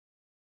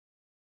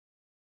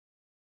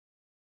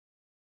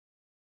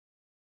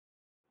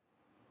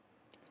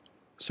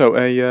So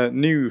a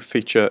new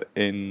feature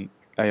in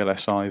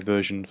ALSi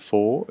version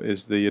 4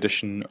 is the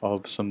addition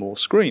of some more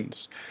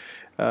screens.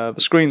 The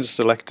screens are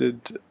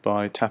selected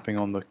by tapping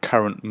on the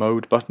current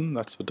mode button,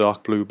 that's the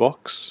dark blue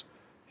box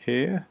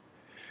here.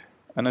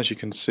 And as you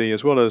can see,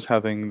 as well as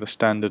having the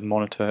standard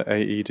monitor,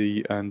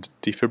 AED and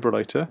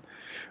defibrillator,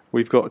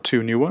 we've got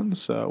two new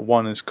ones.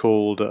 One is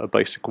called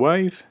Basic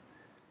Wave,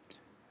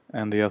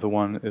 and the other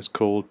one is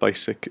called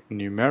Basic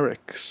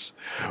Numerics.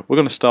 We're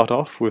going to start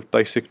off with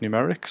Basic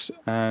Numerics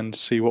and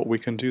see what we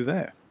can do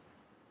there.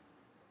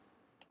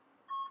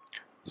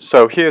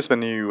 So here's the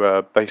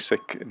new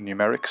Basic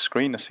Numerics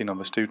screen as seen on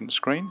the student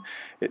screen.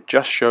 It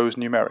just shows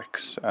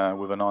numerics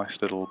with a nice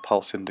little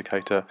pulse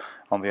indicator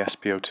on the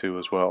SpO2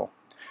 as well.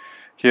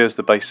 Here's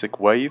the Basic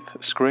Wave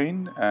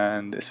screen,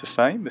 and it's the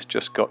same, it's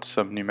just got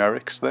some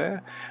numerics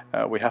there.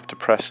 We have to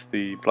press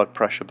the blood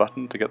pressure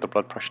button to get the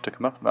blood pressure to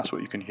come up, and that's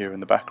what you can hear in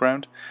the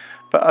background.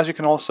 But as you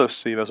can also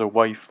see, there's a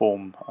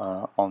waveform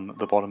on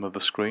the bottom of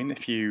the screen.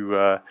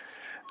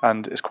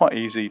 And it's quite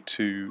easy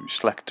to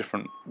select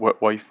different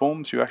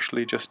waveforms. You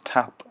actually just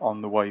tap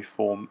on the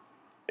waveform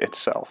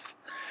itself.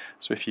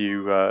 So if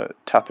you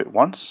tap it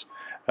once,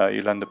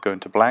 you'll end up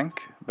going to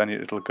blank, then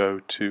it'll go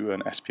to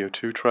an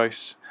SpO2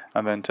 trace,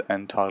 and then to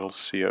end tidal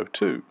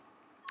CO2. If you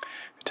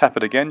tap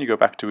it again, you go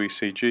back to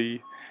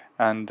ECG,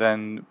 and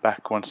then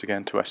back once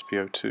again to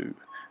SpO2.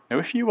 Now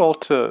if you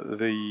alter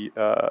the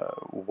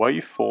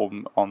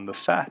waveform on the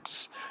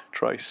SATs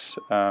trace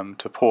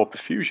to poor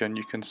perfusion,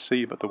 you can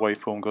see that the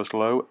waveform goes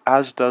low,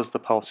 as does the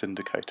pulse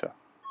indicator.